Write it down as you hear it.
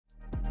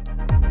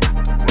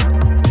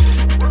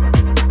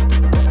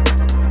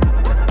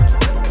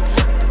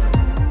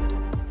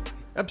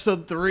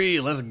episode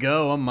 3. Let's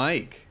go. I'm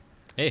Mike.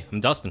 Hey,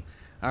 I'm Dustin.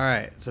 All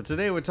right, so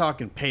today we're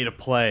talking pay to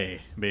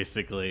play,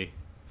 basically.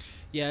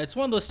 Yeah, it's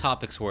one of those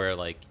topics where,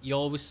 like, you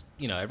always,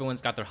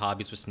 everyone's got their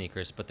hobbies with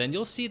sneakers, but then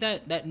you'll see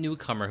that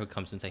newcomer who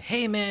comes and say,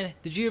 hey, man,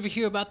 did you ever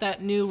hear about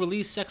that new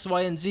release X,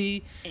 Y, and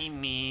Z? Hey,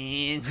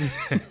 man.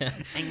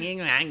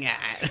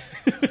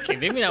 Okay,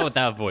 maybe not with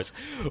that voice,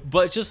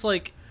 but just,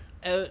 like,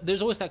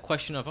 there's always that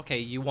question of, okay,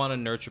 you want to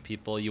nurture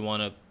people, you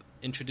want to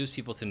introduce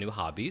people to new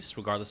hobbies,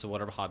 regardless of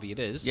whatever hobby it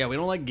is. Yeah, we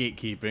don't like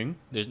gatekeeping.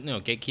 There's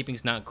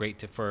gatekeeping's not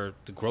great for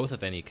the growth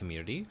of any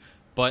community,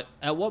 but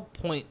at what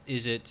point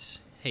is it,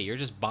 hey, you're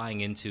just buying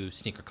into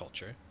sneaker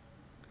culture?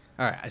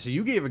 All right, so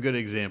you gave a good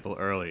example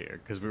earlier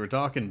because we were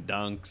talking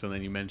dunks and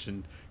then you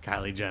mentioned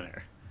Kylie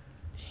Jenner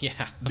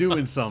Yeah.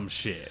 doing some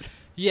shit.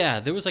 Yeah,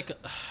 there was like,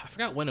 I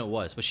forgot when it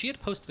was, but she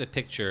had posted a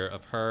picture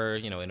of her,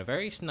 in a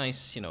very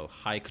nice,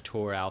 high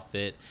couture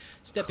outfit,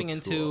 stepping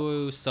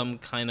into some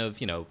kind of,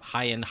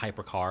 high-end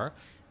hypercar,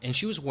 and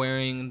she was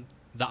wearing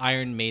the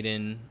Iron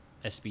Maiden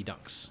SB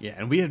Dunks. Yeah,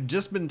 and we had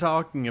just been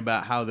talking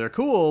about how they're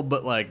cool,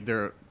 but like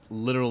they're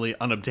literally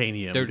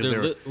unobtainium because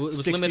they're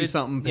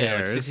 60-something pairs. Yeah,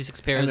 like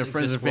 66 pairs. And they're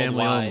friends and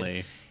family worldwide.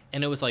 only.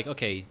 And it was like,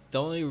 okay,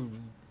 the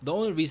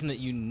only reason that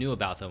you knew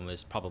about them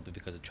was probably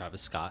because of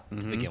Travis Scott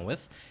to begin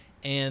with.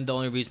 And the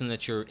only reason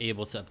that you're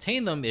able to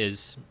obtain them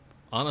is,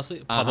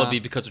 honestly, probably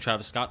because of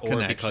Travis Scott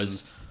or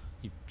because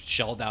you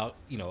shelled out,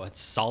 a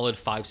solid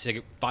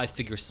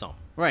five-figure sum.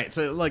 Right.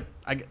 So, like,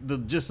 the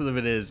gist of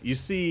it is you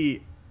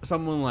see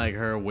someone like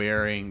her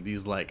wearing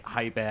these, like,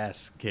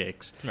 hype-ass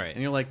kicks. Right.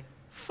 And you're like,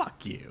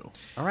 fuck you.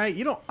 All right?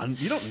 You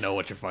don't know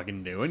what you're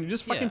fucking doing. You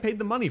just fucking paid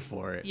the money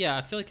for it. Yeah,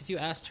 I feel like if you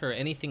asked her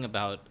anything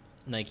about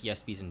Nike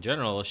SBs in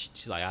general,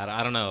 she's like,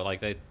 I don't know.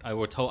 Like, I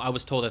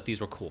was told that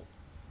these were cool.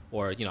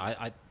 Or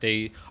I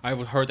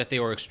heard that they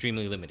were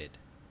extremely limited,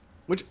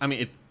 which I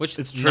mean,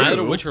 it's true.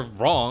 Neither of which are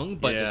wrong,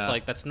 but Yeah. it's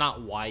like that's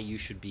not why you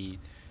should be.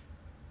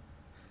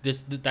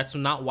 That's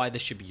not why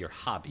this should be your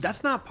hobby.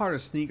 That's not part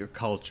of sneaker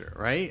culture,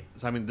 right?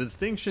 So I mean, the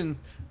distinction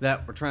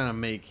that we're trying to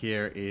make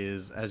here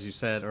is, as you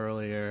said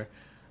earlier,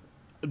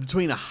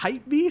 between a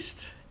hype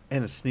beast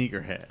and a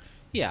sneakerhead.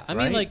 Yeah, I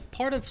mean, like,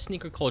 part of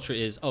sneaker culture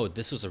is,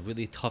 this was a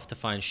really tough to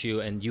find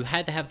shoe, and you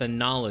had to have the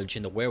knowledge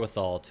and the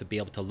wherewithal to be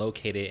able to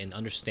locate it and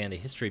understand the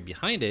history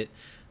behind it.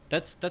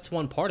 That's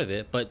one part of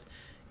it. But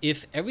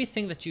if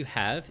everything that you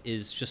have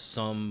is just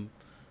some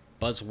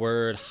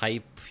buzzword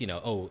hype,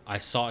 I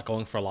saw it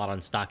going for a lot on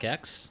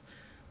StockX,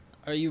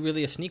 are you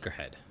really a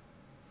sneakerhead?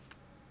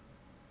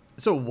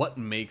 So what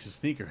makes a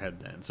sneakerhead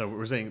then? So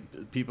we're saying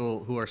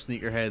people who are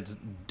sneakerheads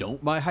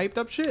don't buy hyped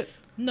up shit?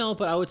 No,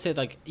 but I would say,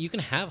 like, you can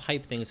have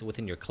hype things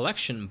within your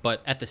collection, but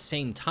at the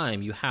same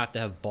time, you have to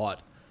have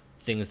bought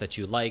things that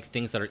you like,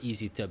 things that are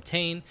easy to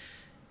obtain.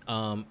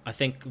 I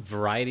think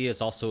variety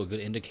is also a good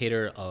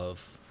indicator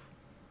of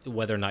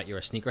whether or not you're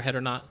a sneakerhead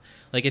or not.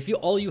 Like, if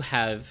all you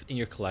have in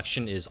your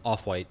collection is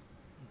Off-White,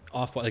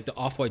 like the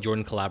Off-White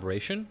Jordan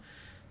collaboration,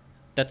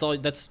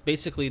 that's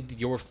basically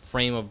your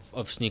frame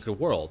of sneaker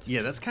world.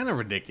 Yeah, that's kind of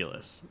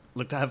ridiculous.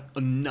 Like, to have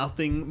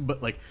nothing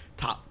but, like,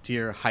 top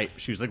tier hype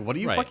shoes. Like, what are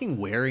you fucking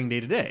wearing day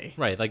to day?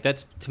 Right. Like,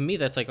 to me,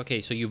 that's like, okay,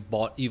 so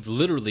you've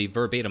literally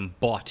verbatim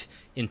bought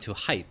into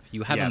hype.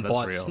 You haven't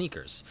bought real.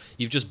 sneakers.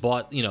 You've just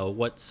bought,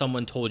 what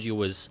someone told you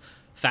was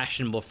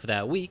fashionable for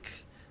that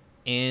week,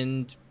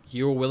 and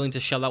you were willing to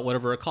shell out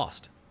whatever it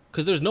cost.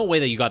 Because there's no way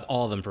that you got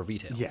all of them for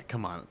retail. Yeah,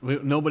 come on.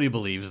 Nobody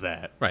believes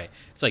that. Right.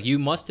 It's like you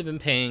must have been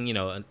paying,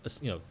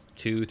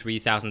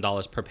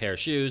 $2,000-$3,000 per pair of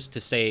shoes to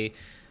say,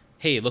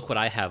 hey, look what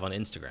I have on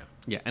Instagram.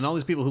 Yeah, and all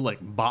these people who, like,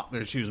 bought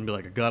their shoes and be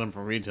like, I got them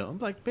for retail. I'm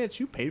like, bitch,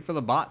 you paid for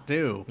the bot,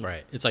 too.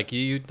 Right. It's like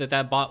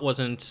that bot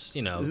wasn't,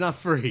 It's not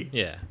free.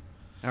 Yeah.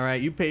 All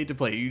right, you paid to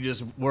play. You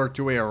just worked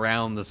your way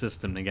around the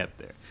system to get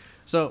there.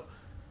 So,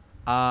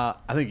 I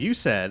think you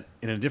said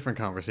in a different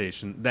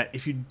conversation that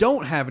if you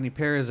don't have any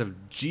pairs of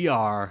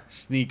GR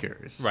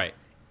sneakers, Right.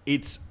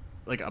 it's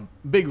like a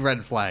big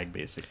red flag,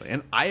 basically.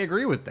 And I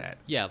agree with that.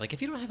 Yeah, like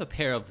if you don't have a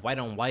pair of white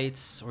on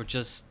whites or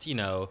just,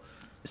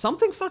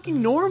 something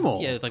fucking normal.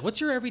 Yeah, like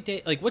what's your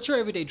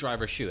everyday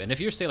driver shoe? And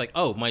if you're saying like,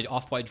 oh, my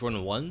Off-White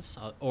Jordan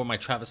 1s or my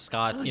Travis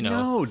Scott,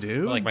 no,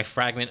 dude. Or like my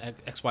Fragment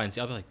X, Y, and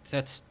Z, I'll be like,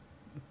 that's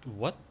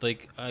what?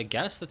 Like, I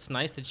guess that's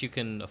nice that you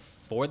can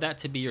afford that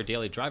to be your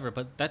daily driver,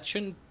 but that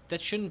shouldn't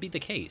be the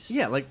case.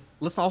 Yeah, like,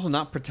 let's also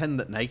not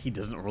pretend that Nike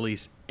doesn't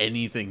release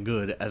anything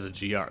good as a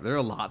GR. There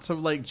are lots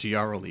of, like, GR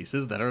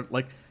releases that are,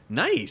 like,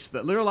 nice.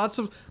 There are lots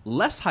of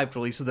less hyped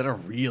releases that are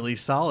really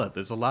solid.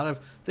 There's a lot of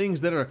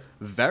things that are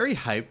very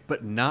hyped,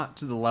 but not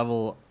to the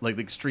level, like,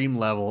 the extreme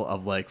level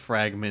of, like,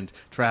 Fragment,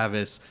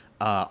 Travis,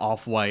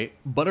 Off-White,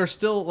 but are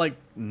still, like,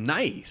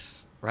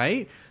 nice,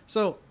 right?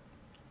 So,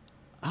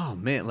 oh,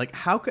 man, like,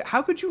 how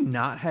could you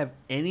not have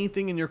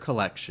anything in your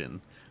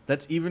collection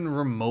that's even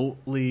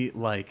remotely,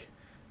 like,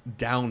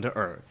 down to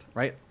earth,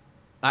 right?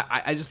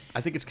 I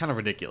think it's kind of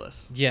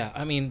ridiculous. Yeah,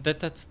 I mean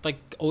that's like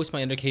always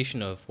my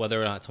indication of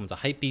whether or not someone's a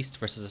hype beast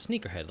versus a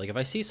sneakerhead. Like if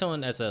I see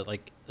someone as a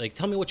like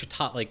tell me what your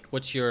top, like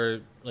what's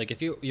your, like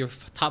if your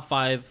top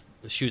 5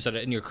 shoes that are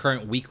in your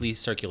current weekly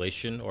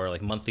circulation or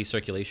like monthly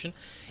circulation,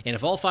 and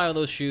if all 5 of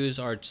those shoes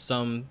are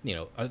some,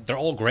 they're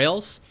all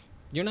grails,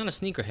 you're not a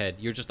sneakerhead.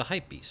 You're just a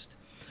hype beast.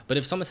 But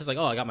if someone says like,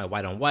 oh, I got my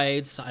white on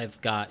whites, I've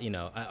got,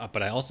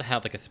 but I also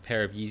have like a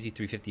pair of Yeezy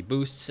 350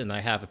 Boosts, and I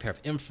have a pair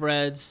of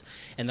infrareds,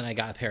 and then I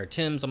got a pair of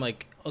Tims. I'm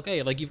like,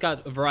 okay, like you've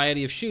got a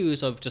variety of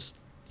shoes of just,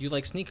 you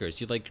like sneakers,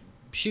 you like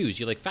shoes,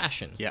 you like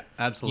fashion. Yeah,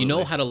 absolutely. You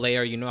know how to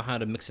layer, you know how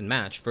to mix and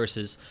match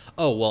versus,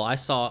 oh, well, I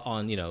saw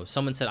on,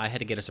 someone said I had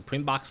to get a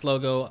Supreme Box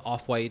logo,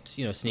 off-white,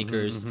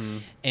 sneakers,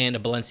 and a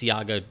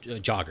Balenciaga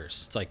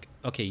joggers. It's like,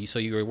 okay, so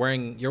you're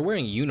wearing a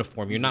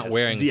uniform. You're not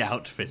wearing the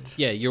outfit.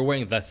 Yeah, you're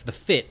wearing the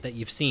fit that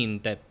you've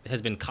seen that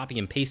has been copy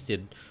and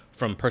pasted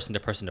from person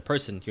to person to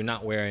person. You're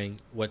not wearing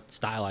what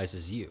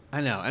stylizes you. I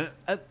know.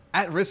 And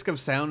at risk of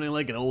sounding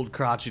like an old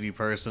crotchety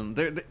person,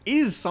 there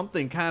is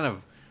something kind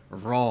of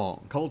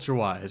wrong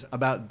culture-wise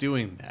about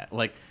doing that.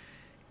 Like,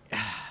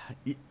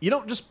 you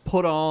don't just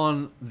put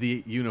on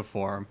the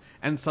uniform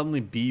and suddenly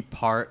be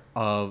part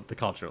of the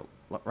culture,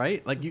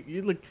 right? Like,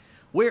 you like,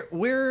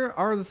 where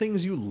are the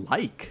things you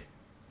like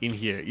in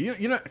here?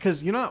 You're not,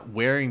 because you're not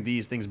wearing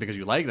these things because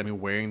you like them. You're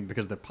wearing them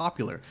because they're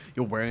popular.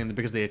 You're wearing them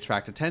because they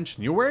attract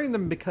attention. You're wearing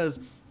them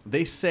because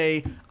they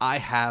say, I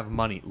have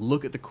money.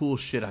 Look at the cool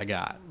shit I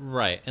got.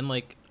 Right. And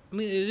like, I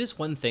mean, it is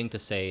one thing to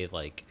say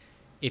like,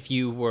 if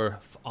you were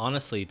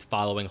honestly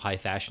following high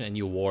fashion and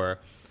you wore,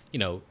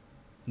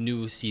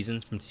 new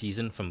seasons from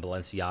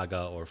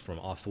Balenciaga or from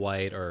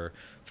Off-White or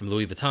from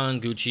Louis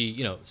Vuitton,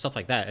 Gucci, stuff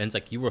like that. And it's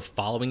like you were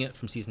following it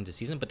from season to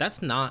season, but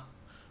that's not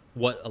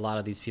what a lot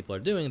of these people are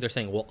doing. They're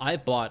saying, well, I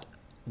bought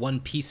one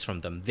piece from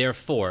them.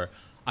 Therefore,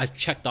 I've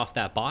checked off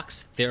that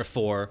box.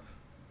 Therefore,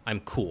 I'm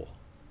cool.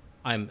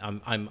 I'm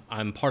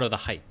part of the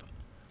hype.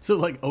 So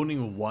like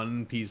owning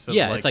one piece of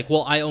it's like,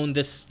 well, I own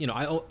this,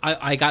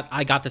 I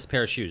got this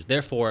pair of shoes.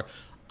 Therefore,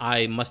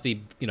 I must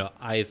be,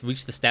 I've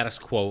reached the status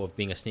quo of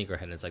being a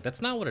sneakerhead. And it's like,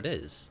 that's not what it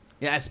is.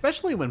 Yeah,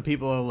 especially when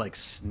people are like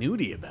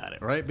snooty about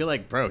it, right? Be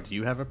like, bro, do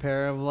you have a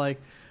pair of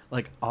like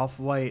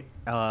Off-White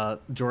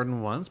Jordan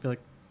 1s? Be like,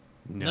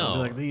 no. Be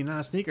like, you're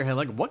not a sneakerhead.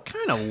 Like, what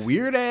kind of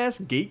weird ass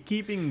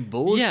gatekeeping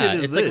bullshit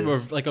is this? Yeah,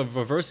 it's like a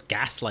reverse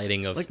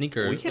gaslighting of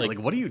sneaker. Well, yeah, like,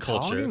 what are you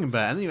talking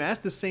about? And then you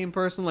ask the same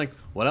person, like,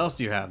 what else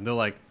do you have? And they're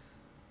like,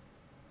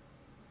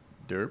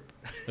 derp.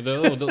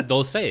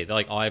 They'll say, they're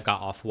like, oh, I've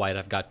got Off-White,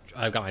 I've got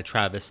my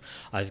Travis,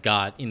 I've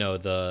got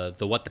the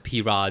What the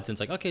P Rods. And it's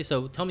like, okay,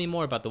 so tell me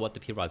more about the What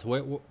the P Rods.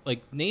 Where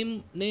like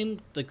name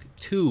like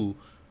 2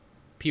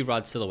 P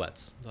Rod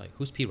silhouettes. Like,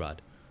 who's P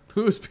Rod?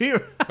 Who's P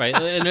Rod? Right,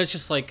 and it's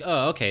just like,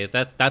 oh, okay,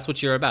 that's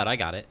what you're about. I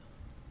got it.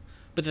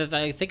 But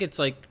I think it's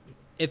like,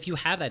 if you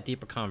have that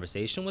deeper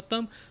conversation with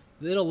them,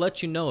 it'll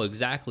let you know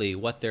exactly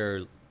what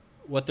their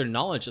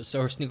knowledge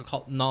or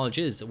sneaker knowledge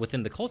is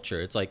within the culture.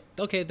 It's like,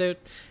 okay, they're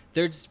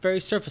just very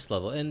surface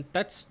level, and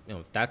that's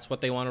if that's what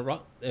they want to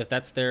run. If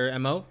that's their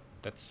MO,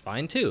 that's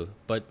fine too.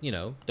 But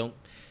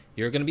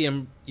you're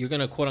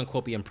gonna quote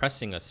unquote be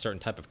impressing a certain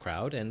type of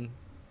crowd, and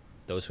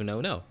those who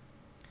know.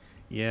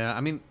 Yeah,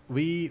 I mean,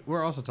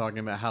 we're also talking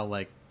about how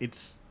like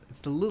it's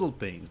the little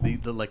things,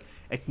 the like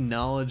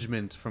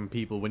acknowledgement from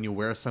people when you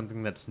wear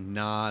something that's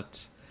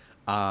not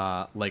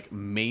like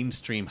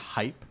mainstream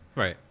hype,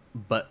 right?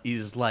 But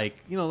is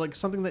like like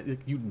something that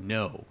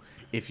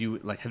if you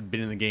like had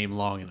been in the game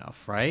long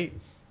enough, right?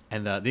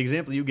 And the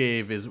example you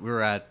gave is we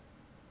were at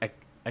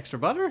Extra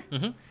Butter,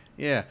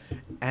 yeah,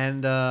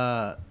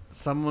 and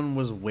someone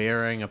was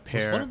wearing a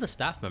pair. It was one of the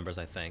staff members,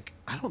 I think.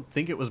 I don't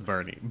think it was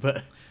Bernie,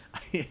 but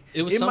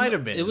it might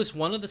have been. It was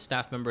one of the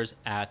staff members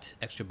at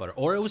Extra Butter,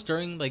 or it was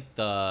during like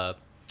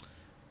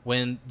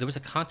when there was a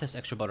contest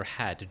Extra Butter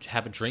had to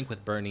have a drink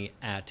with Bernie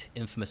at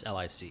Infamous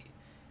LIC.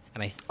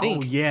 And I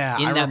think in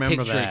that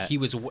picture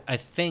I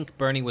think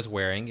Bernie was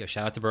wearing,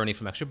 shout out to Bernie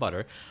from Extra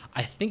Butter,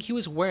 I think he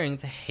was wearing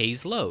the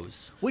Haze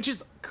Lows. Which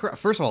is,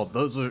 first of all,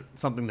 those are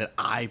something that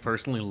I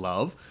personally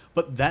love,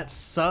 but that's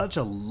such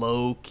a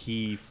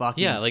low-key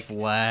fucking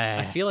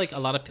flex. I feel like a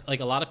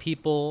lot of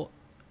people,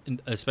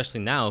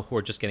 especially now, who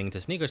are just getting into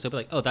sneakers, they'll be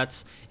like, oh,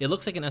 it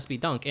looks like an SB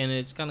Dunk, and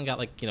it's kind of got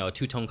like a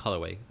two-tone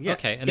colorway. Yeah,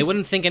 okay, and they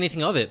wouldn't think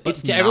anything of it, but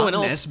it's to everyone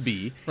not else, an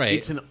SB, right?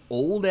 It's an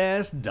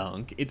old-ass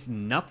Dunk. It's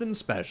nothing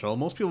special.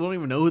 Most people don't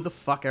even know who the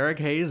fuck Eric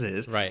Hayes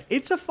is. Right.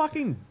 It's a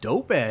fucking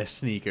dope-ass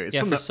sneaker. It's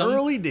from the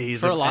early days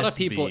for of a lot SB. of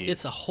people,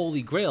 it's a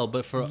holy grail,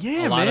 but for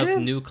a lot of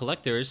new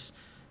collectors,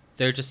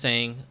 they're just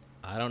saying,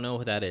 I don't know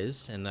who that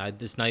is, and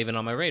it's not even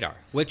on my radar,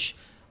 which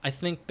I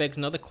think begs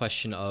another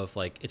question of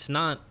like, it's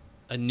not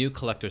a new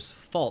collector's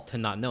fault to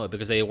not know it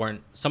because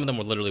some of them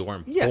literally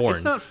weren't born. Yeah,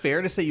 it's not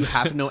fair to say you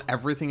have to know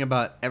everything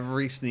about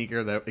every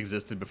sneaker that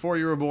existed before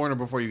you were born or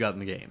before you got in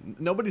the game.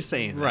 Nobody's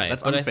saying that. Right.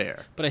 That's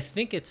unfair. But I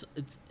think it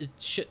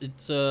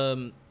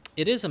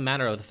is a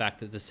matter of the fact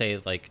that to say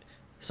like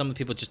some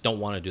people just don't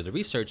want to do the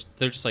research.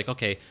 They're just like,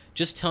 okay,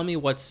 just tell me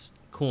what's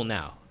cool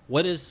now.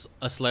 What is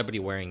a celebrity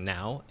wearing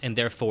now? And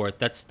therefore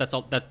that's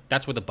all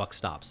that's where the buck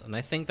stops. And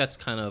I think that's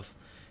kind of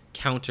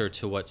counter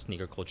to what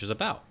sneaker culture is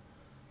about.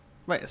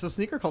 Right, so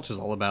sneaker culture is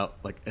all about,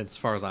 like, as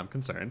far as I'm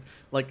concerned,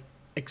 like,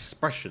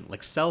 expression,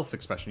 like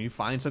self-expression. You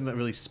find something that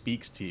really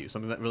speaks to you,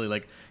 something that really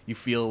like you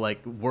feel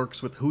like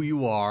works with who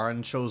you are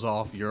and shows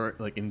off your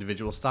like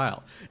individual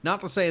style. Not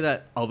to say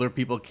that other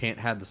people can't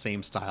have the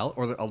same style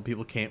or that other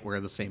people can't wear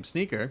the same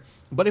sneaker,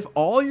 but if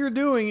all you're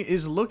doing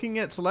is looking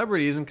at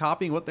celebrities and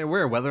copying what they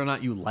wear, whether or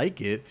not you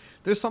like it,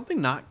 there's something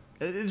not.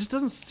 It just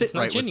doesn't sit It's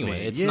not right genuine.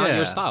 with me. It's not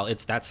your style.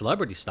 It's that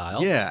celebrity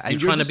style. Yeah, you're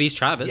trying to be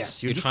Travis.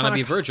 Yes, you're just trying to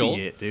be Virgil.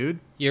 copy it, dude.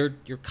 You're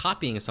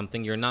copying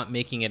something. You're not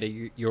making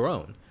it your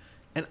own.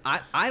 And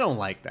I don't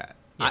like that.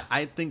 Yeah.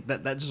 I think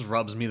that just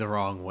rubs me the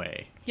wrong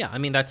way. Yeah, I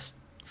mean that's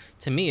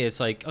to me it's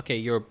like okay,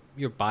 you're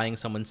buying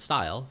someone's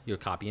style, you're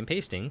copy and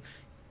pasting,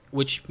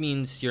 which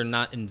means you're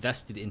not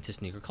invested into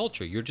sneaker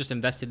culture. You're just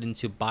invested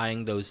into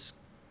buying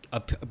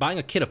buying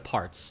a kit of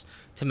parts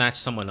to match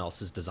someone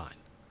else's design.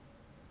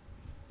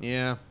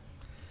 Yeah.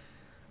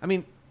 I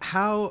mean,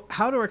 how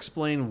to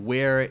explain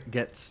where it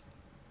gets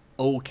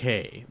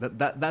okay?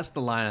 That's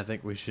the line I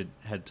think we should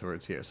head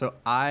towards here. So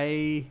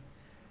I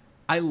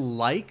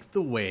like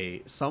the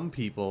way some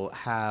people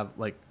have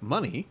like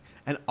money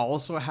and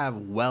also have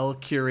well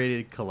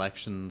curated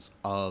collections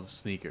of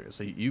sneakers.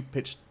 So you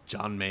pitched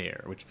John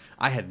Mayer, which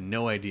I had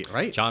no idea,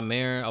 right? John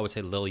Mayer, I would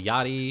say Lil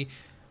Yachty,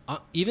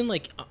 even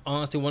like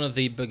honestly one of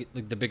the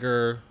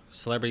bigger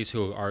celebrities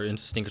who are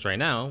into sneakers right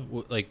now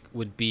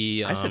would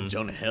be I said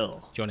Jonah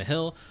Hill. Jonah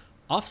Hill,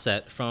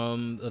 Offset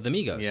from the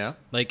Migos. Yeah.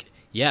 Like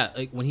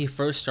when he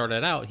first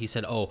started out, he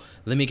said, "Oh,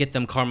 let me get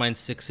them Carmine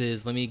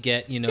 6s. Let me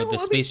get the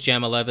Space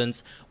Jam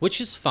 11s,"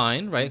 which is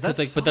fine, right?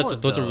 Because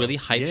those are really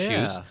hype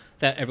shoes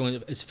that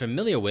everyone is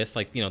familiar with,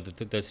 like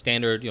the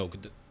standard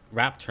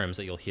rap terms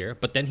that you'll hear.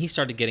 But then he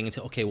started getting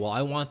into, okay, well,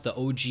 I want the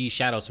OG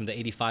Shadows from the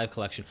 '85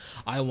 collection.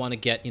 I want to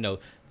get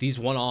these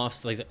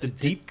one-offs, like the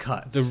deep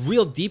cuts, the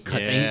real deep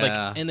cuts. Yeah. And he's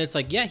like, and it's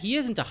like, yeah, he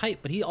is into hype,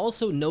 but he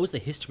also knows the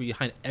history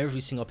behind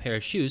every single pair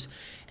of shoes,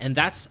 and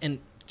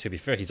to be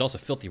fair, he's also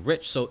filthy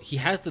rich, so he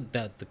has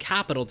the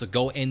capital to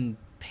go and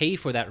pay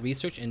for that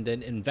research and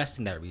then invest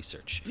in that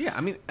research. Yeah,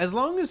 I mean, as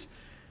long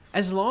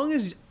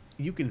as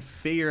you can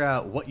figure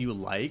out what you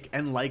like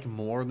and like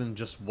more than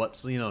just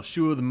what's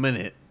shoe of the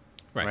minute,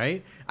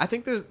 right? I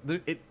think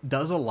it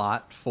does a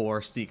lot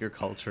for sneaker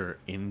culture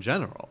in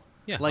general.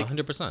 Yeah, like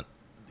 100%.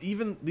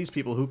 Even these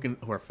people who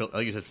are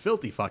like you said,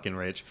 filthy fucking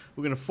rich,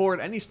 who can afford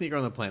any sneaker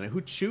on the planet,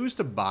 who choose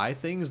to buy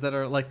things that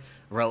are like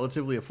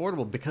relatively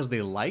affordable because they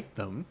like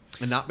them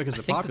and not because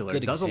they're popular,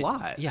 it does a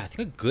lot. Yeah, I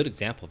think a good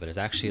example of it is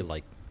actually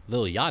like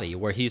Lil Yachty,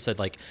 where he said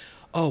like,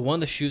 oh, one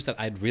of the shoes that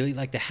I'd really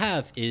like to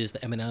have is the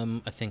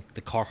Eminem, I think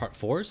the Carhartt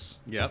 4s.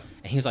 Yep.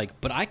 And he's like,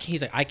 but I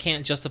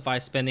can't justify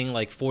spending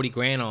like 40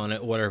 grand on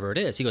it, whatever it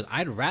is. He goes,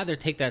 I'd rather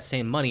take that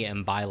same money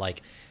and buy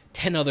like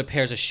 10 other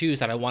pairs of shoes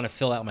that I want to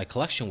fill out my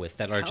collection with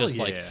that are just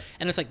like,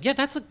 and it's like, yeah,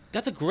 that's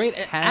a great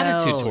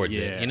attitude towards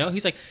it.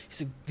 He's like,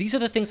 these are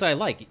the things that I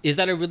like. Is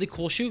that a really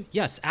cool shoe?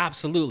 Yes,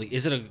 absolutely.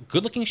 Is it a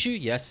good looking shoe?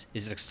 Yes.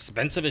 Is it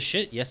expensive as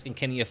shit? Yes. And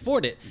can he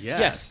afford it?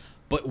 Yes.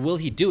 But will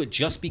he do it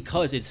just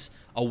because it's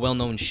a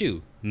well-known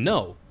shoe?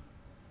 No.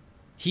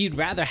 He'd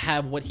rather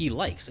have what he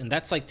likes, and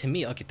that's like, to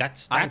me, okay,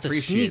 that's a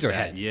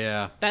sneakerhead.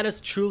 Yeah, that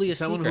is truly a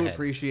someone sneakerhead. who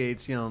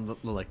appreciates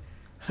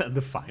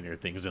the finer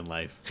things in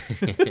life.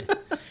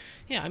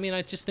 Yeah, I mean,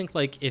 I just think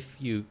like if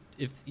you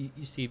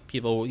see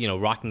people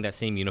rocking that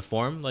same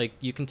uniform, like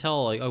you can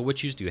tell like, oh, what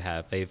shoes do you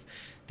have?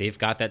 They've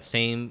got that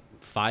same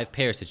 5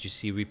 pairs that you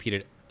see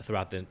repeated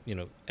throughout the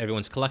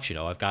everyone's collection.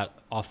 Oh, I've got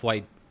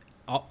Off-White,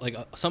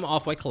 some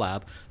Off-White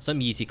collab, some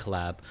Yeezy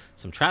collab,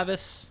 some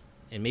Travis,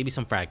 and maybe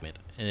some Fragment.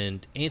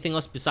 And anything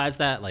else besides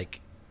that,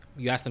 like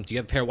you ask them, do you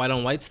have a pair of white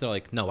on whites? They're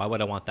like, no, why would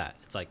I want that?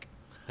 It's like,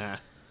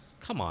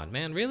 come on,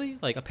 man, really?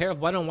 Like a pair of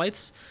white on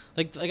whites?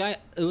 It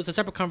was a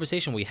separate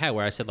conversation we had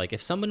where I said like,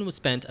 if someone would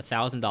spend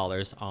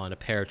 $1,000 on a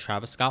pair of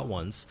Travis Scott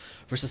ones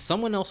versus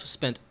someone else who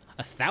spent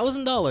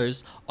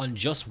 $1,000 on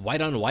just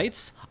white on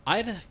whites,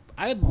 I'd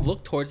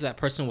look towards that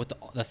person with the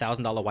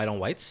 $1,000 white on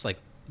whites, like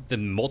the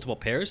multiple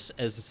pairs,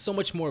 as so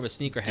much more of a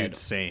sneakerhead. Dude,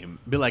 same.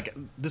 Be like,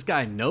 this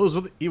guy knows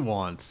what he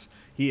wants.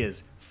 He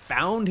has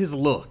found his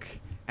look,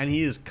 and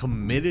he is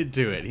committed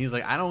to it. He's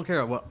like, I don't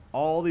care what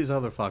all these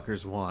other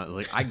fuckers want.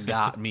 Like, I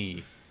got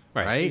me.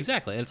 Right?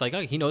 Exactly. And it's like,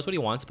 oh, he knows what he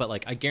wants, but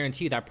like, I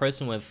guarantee you that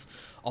person with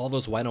all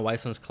those white and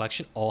whites in his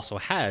collection also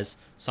has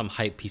some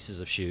hype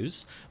pieces of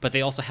shoes, but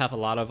they also have a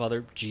lot of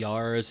other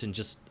GRs and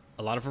just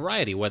a lot of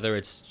variety, whether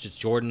it's just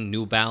Jordan,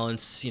 New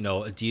Balance,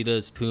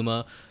 Adidas,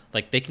 Puma.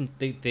 Like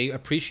they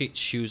appreciate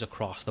shoes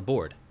across the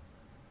board.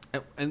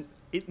 And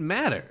it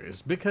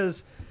matters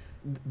because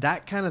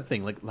that kind of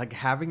thing, like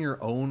having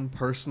your own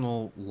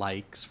personal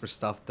likes for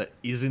stuff that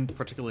isn't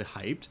particularly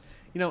hyped,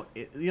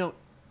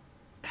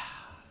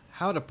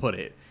 how to put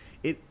it,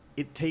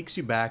 it takes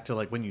you back to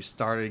like when you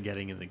started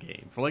getting in the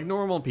game. For like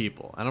normal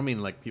people, I don't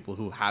mean like people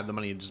who have the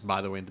money and just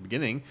buy their way in the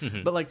beginning,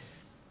 but like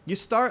you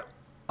start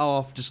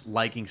off just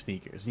liking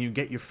sneakers and you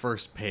get your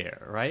first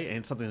pair, right? And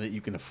it's something that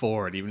you can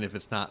afford, even if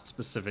it's not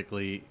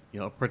specifically,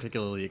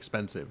 particularly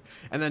expensive.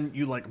 And then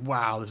you like,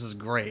 wow, this is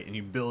great. And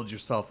you build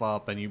yourself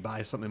up and you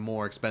buy something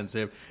more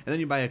expensive. And then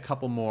you buy a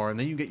couple more. And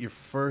then you get your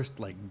first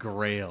like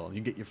grail. And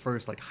you get your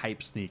first like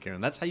hype sneaker.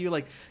 And that's how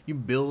you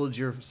build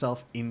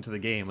yourself into the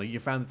game. Like you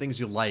found the things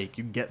you like,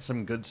 you get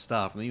some good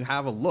stuff. And then you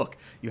have a look.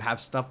 You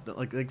have stuff that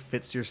like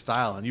fits your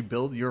style. And you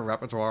build your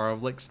repertoire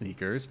of like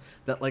sneakers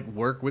that like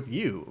work with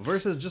you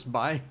versus just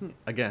buying,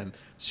 again,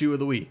 shoe of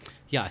the week.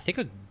 Yeah, I think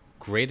a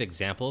great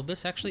example of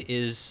this actually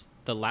is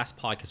the last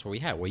podcast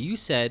where you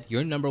said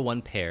your number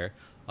one pair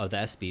of the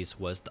SBs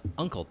was the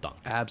Uncle Dunk.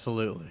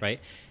 Absolutely. Right?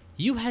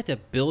 You had to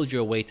build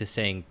your way to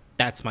saying,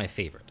 that's my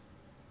favorite.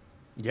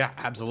 Yeah,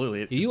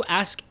 absolutely. You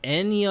ask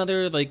any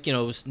other, like,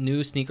 new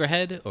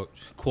sneakerhead or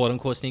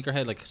quote-unquote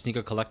sneakerhead, like a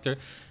sneaker collector,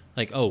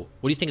 like, oh,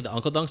 what do you think of the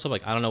Uncle Dunk? So I'm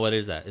like, I don't know, what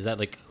is that? Is that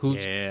like, who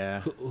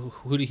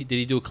did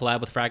he do a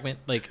collab with Fragment?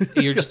 Like,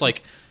 you're just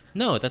like,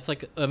 no, that's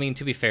like, I mean,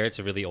 to be fair, it's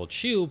a really old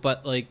shoe,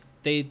 but like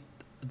they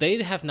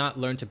have not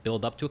learned to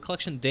build up to a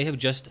collection. They have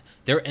just,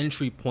 their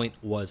entry point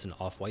was an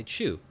Off-White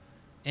shoe.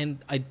 And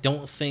I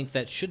don't think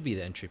that should be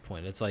the entry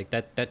point. It's like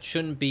that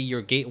shouldn't be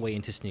your gateway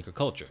into sneaker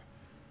culture.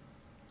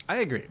 I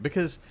agree,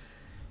 because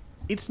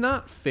it's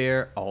not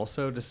fair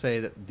also to say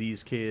that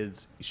these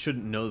kids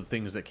shouldn't know the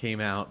things that came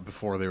out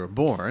before they were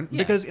born,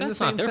 because in the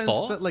same sense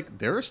that like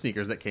there are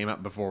sneakers that came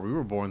out before we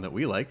were born that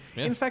we like.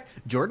 Yeah. In fact,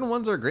 Jordan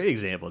 1s are a great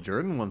example.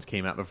 Jordan 1s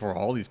came out before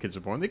all these kids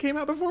were born. They came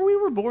out before we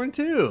were born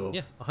too.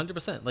 Yeah,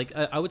 100%. Like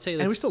I would say,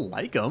 and we still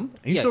like them.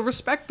 And you still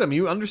respect them.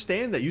 You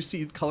understand that. You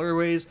see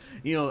colorways,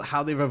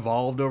 how they've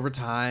evolved over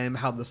time,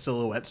 how the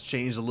silhouettes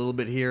changed a little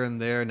bit here and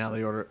there. Now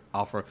they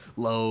offer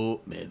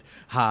low, mid,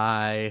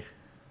 high,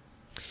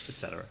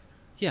 etc.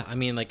 Yeah, I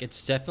mean, like,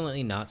 it's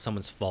definitely not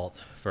someone's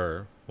fault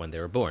for when they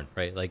were born,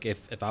 right? Like,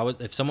 if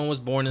someone was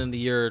born in the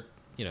year,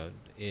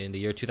 in the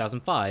year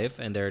 2005,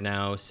 and they're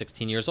now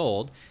 16 years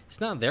old,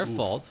 it's not their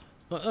fault.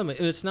 Well, I mean,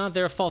 it's not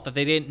their fault that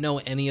they didn't know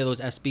any of those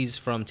SBs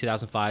from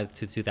 2005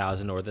 to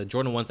 2000, or the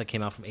Jordan 1s that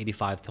came out from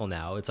 85 till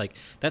now. It's like,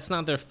 that's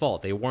not their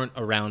fault. They weren't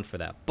around for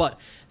that. But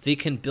they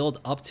can build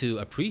up to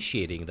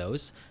appreciating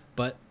those,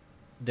 but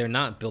they're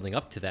not building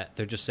up to that.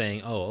 They're just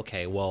saying, oh,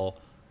 okay, well,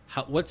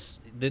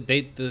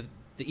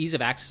 the ease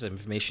of access of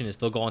information is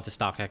they'll go onto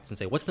StockX and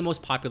say, what's the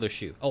most popular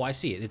shoe? Oh, I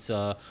see it. It's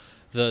the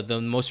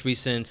most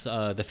recent,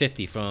 the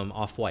 50 from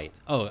Off-White.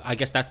 Oh, I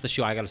guess that's the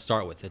shoe I got to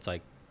start with. It's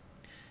like,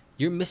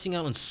 you're missing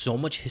out on so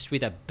much history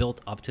that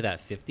built up to that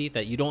 50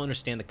 that you don't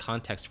understand the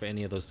context for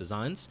any of those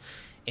designs,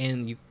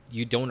 and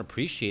you don't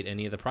appreciate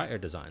any of the prior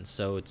designs.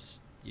 So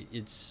it's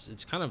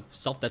kind of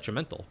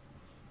self-detrimental.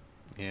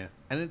 Yeah,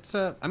 and it's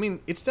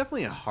it's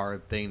definitely a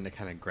hard thing to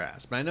kind of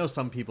grasp. And I know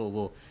some people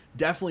will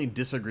definitely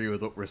disagree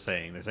with what we're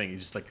saying. They're saying you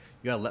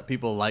gotta let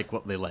people like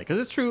what they like, because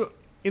it's true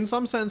in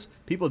some sense.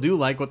 People do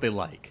like what they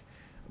like,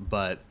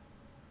 but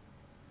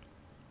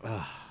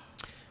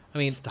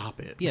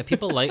stop it. Yeah,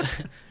 people like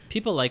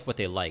what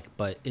they like,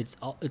 but it's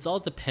all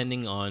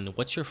depending on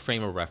what's your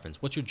frame of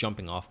reference, what's your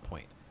jumping off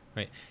point,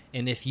 right?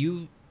 And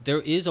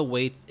there is a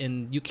way,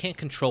 and you can't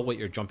control what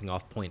your jumping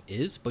off point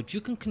is, but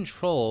you can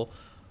control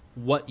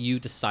what you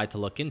decide to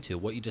look into,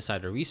 what you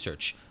decide to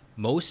research.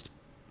 Most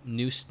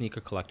new sneaker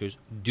collectors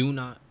do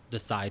not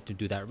decide to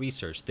do that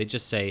research. They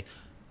just say,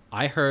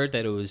 I heard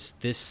that it was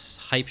this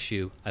hype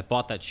shoe, I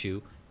bought that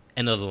shoe,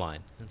 end of the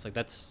line. And it's like,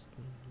 that's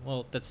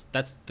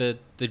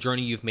the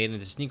journey you've made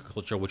into sneaker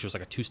culture, which was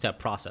like a 2-step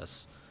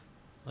process.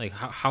 Like,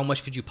 how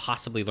much could you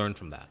possibly learn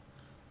from that?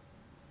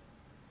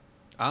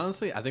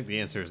 Honestly, I think the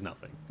answer is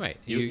nothing. Right.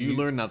 You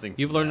learn nothing.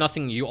 You've learned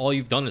nothing. All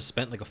you've done is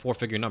spent like a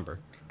 4-figure number.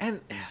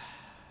 And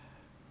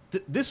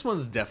this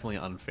one's definitely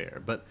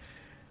unfair, but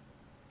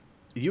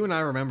you and I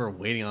remember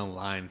waiting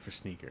online for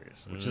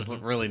sneakers, which is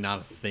really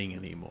not a thing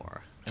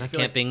anymore. And I feel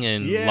camping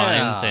and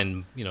lines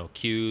and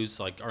queues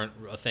aren't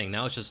a thing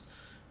now.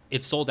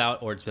 It's sold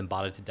out or it's been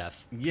botted to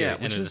death. Yeah,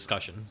 which is a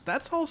discussion.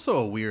 That's also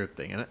a weird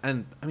thing,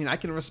 and I mean I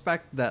can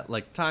respect that.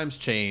 Like, times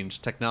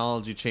change,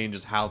 technology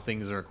changes how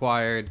things are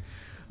acquired,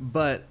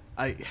 but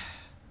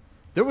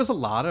there was a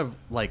lot of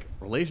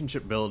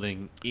relationship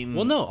building in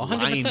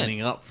 100%.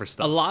 lining up for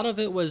stuff. A lot of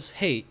it was,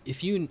 hey,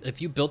 if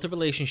you built a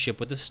relationship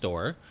with the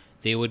store,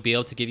 they would be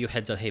able to give you a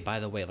heads up. Hey,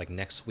 by the way,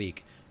 next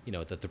week,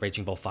 the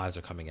Raging Bull 5s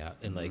are coming out,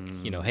 and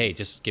hey,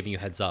 just giving you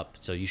heads up.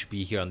 So you should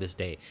be here on this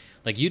day.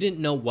 You didn't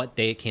know what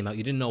day it came out.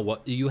 You didn't know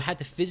you had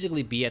to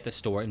physically be at the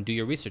store and do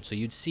your research. So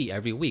you'd see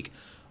every week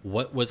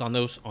what was on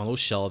those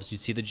shelves.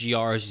 You'd see the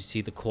GRs, you see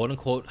the quote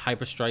unquote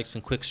hyper strikes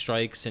and quick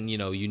strikes and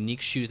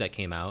unique shoes that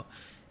came out.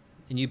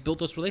 And you build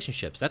those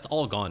relationships. That's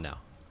all gone now.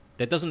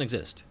 That doesn't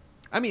exist.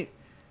 I mean,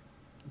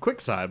 quick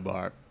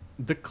sidebar.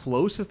 The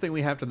closest thing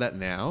we have to that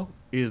now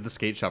is the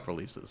skate shop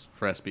releases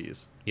for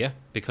SBs. Yeah,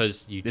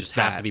 because you just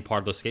have to be part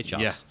of those skate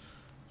shops. Yeah.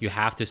 You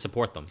have to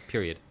support them,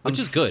 period. Which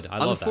is good. I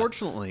love that.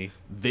 Unfortunately,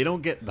 they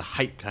don't get the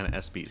hype kind of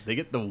SBs. They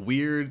get the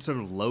weird sort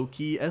of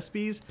low-key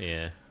SBs.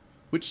 Yeah.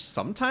 Which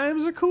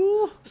sometimes are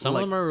cool. Some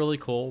of them are really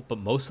cool, but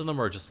most of them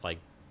are just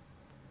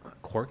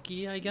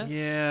quirky, I guess.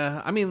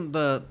 Yeah, I mean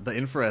the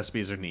Infra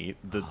SBs are neat.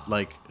 The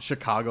like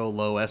Chicago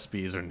low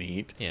SBs are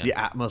neat. Yeah. The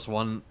Atmos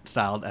 1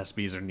 styled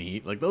SBs are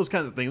neat. Like those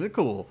kinds of things, they're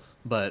cool.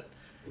 But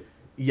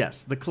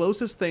yes, the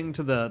closest thing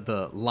to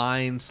the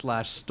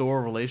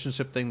line/store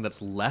relationship thing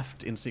that's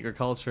left in sneaker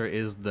culture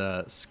is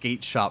the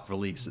skate shop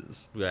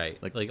releases. Right.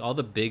 Like all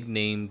the big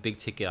name, big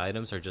ticket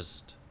items are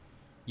just,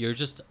 you're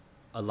just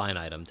a line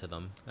item to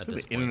them at The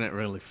this point. internet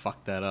really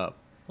fucked that up.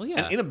 Well,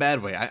 yeah. In a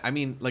bad way. I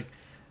mean, like,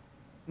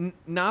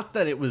 not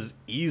that it was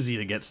easy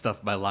to get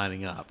stuff by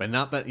lining up, and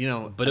not that, you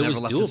know, But I it never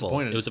was left doable.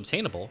 disappointed. It was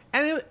obtainable.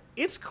 And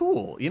it's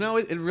cool. You know,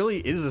 it really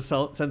is a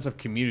sense of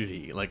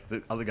community. Like,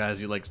 the other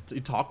guys, you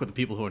talk with the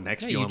people who are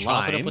next Yeah, to you you online.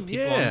 chop it up with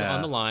people Yeah.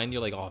 on the line.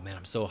 You're like, oh man,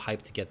 I'm so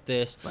hyped to get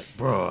this. Like,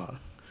 bruh.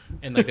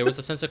 And like there was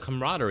a sense of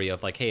camaraderie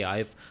of like, hey,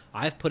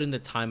 I've put in the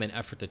time and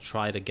effort to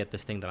try to get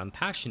this thing that I'm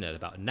passionate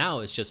about. Now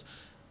it's just,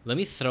 let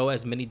me throw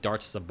as many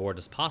darts as a board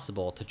as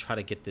possible to try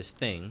to get this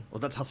thing. Well,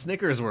 that's how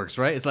Snickers works,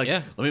 right? It's like,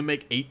 Yeah. let me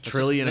make 8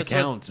 trillion that's what-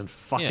 accounts and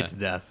fuck yeah. it to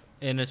death.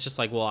 And it's just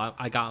like, well,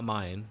 I got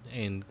mine,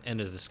 and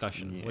end of the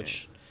discussion. Yeah.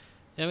 Which,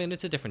 I mean,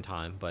 it's a different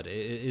time, but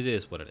it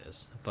is what it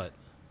is. But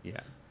Yeah.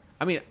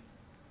 I mean,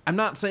 I'm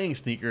not saying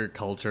sneaker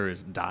culture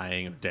is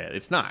dying or dead.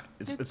 It's not.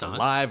 It's not.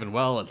 alive and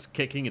well. It's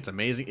kicking. It's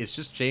amazing. It's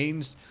just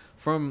changed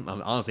from,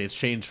 honestly, it's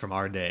changed from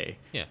our day.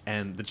 Yeah.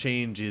 And the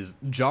change is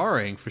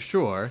jarring for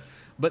sure.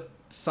 But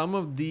some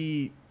of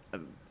the,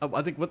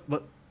 I think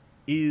what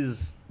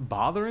is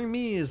bothering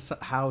me is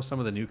how some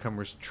of the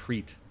newcomers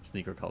treat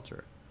sneaker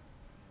culture.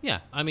 yeah,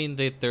 I mean,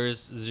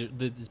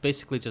 it's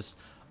basically just,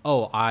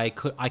 oh, I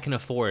can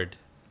afford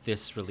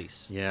this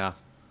release, Yeah.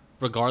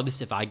 regardless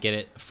if I get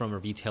it from a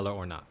retailer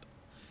or not.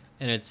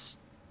 And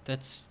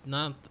that's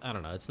not, I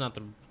don't know, it's not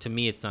to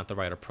me it's not the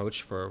right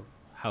approach for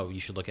how you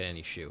should look at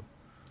any shoe.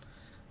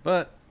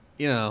 But,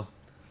 you know,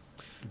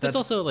 It's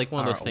also like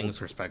one of our those old things.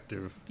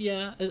 perspective.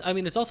 Yeah, I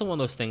mean, it's also one of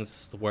those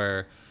things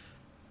where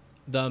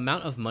the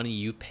amount of money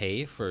you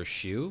pay for a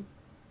shoe,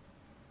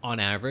 on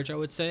average, I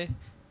would say,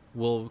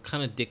 will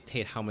kind of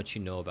dictate how much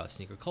you know about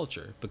sneaker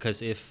culture.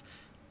 Because if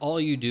all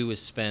you do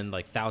is spend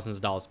like thousands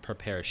of dollars per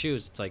pair of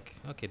shoes, it's like,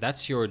 okay,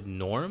 that's your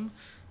norm.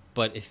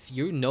 But if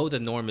you know the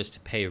norm is to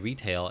pay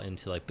retail and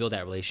to like build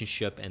that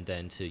relationship and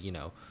then to, you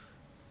know,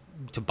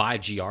 to buy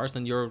GRs,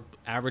 then your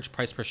average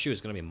price per shoe is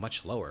going to be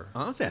much lower.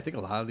 Honestly, I think a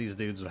lot of these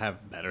dudes would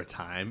have better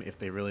time if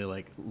they really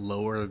like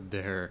lowered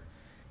their,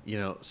 you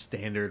know,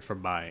 standard for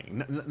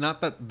buying. Not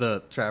that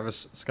the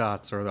Travis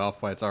Scotts or the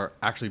Off-Whites are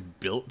actually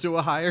built to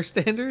a higher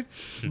standard,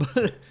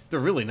 but they're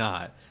really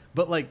not.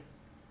 But like,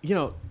 you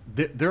know,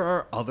 there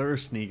are other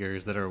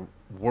sneakers that are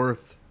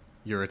worth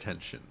your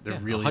attention. There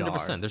really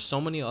 100%. are. There's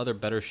so many other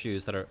better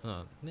shoes that are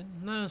not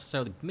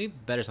necessarily, maybe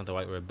better is not the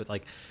right word, but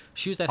like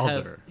shoes that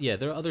have, Other. yeah,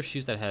 there are other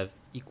shoes that have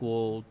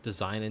equal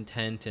design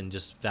intent and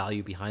just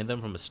value behind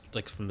them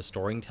from a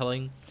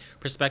storytelling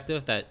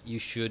perspective that you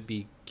should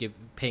be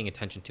paying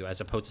attention to, as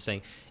opposed to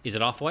saying, is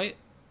it Off-White?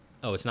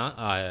 Oh, it's not.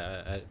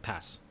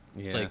 Pass.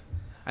 Yeah. It's like,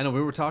 I know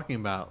we were talking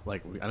about,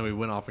 like, I know we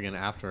went off again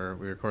after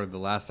we recorded the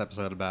last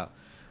episode about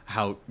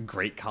how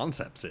great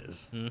Concepts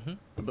is. mm-hmm.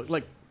 But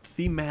like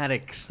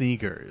thematic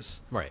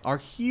sneakers Right. are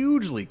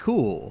hugely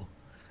cool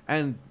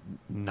and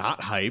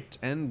not hyped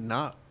and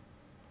not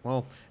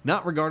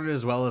regarded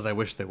as well as I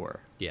wish they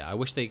were. Yeah, I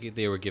wish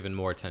they were given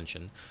more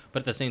attention,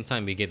 but at the same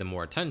time, we gave them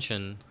more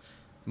attention,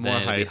 More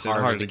then it'd be hyped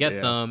and harder to get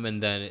yeah. them,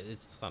 and then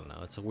it's, I don't know,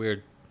 it's a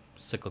weird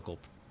cyclical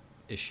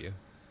issue.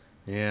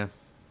 Yeah.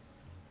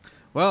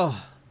 Well,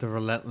 the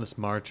relentless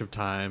march of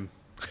time.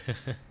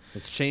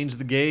 It's changed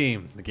the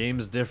game. The game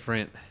is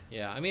different.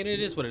 Yeah, I mean, it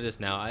is what it is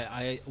now.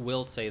 I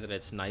will say that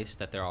it's nice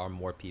that there are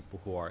more people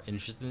who are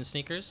interested in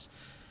sneakers.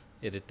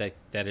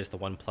 That is the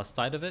one plus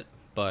side of it,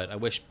 but I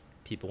wish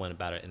people went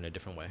about it in a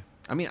different way.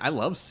 I mean, I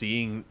love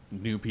seeing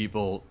new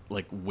people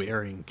like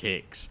wearing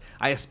kicks.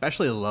 I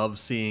especially love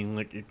seeing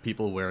like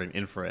people wearing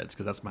infrareds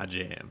because that's my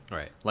jam.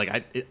 Right.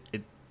 Like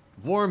it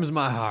warms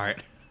my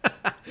heart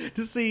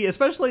to see,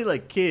 especially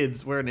like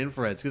kids wearing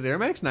infrareds because Air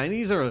Max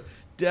 90s are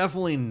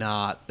definitely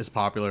not as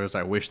popular as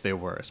I wish they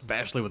were,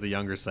 especially with the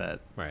younger set.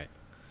 Right.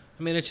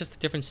 I mean, it's just a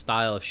different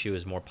style of shoe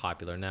is more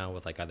popular now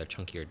with like either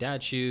chunkier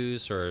dad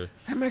shoes or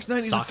Air Max 90s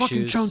are sock fucking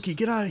shoes. chunky.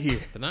 Get out of here.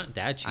 They're not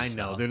dad shoes. I know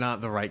style. they're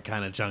not the right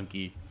kind of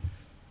chunky.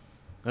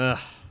 Ugh.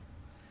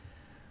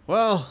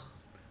 Well,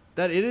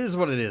 that it is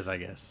what it is, I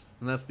guess,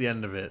 and that's the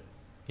end of it.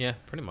 Yeah,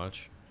 pretty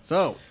much.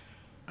 So,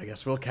 I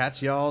guess we'll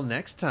catch y'all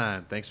next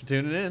time. Thanks for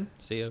tuning in.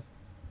 See ya.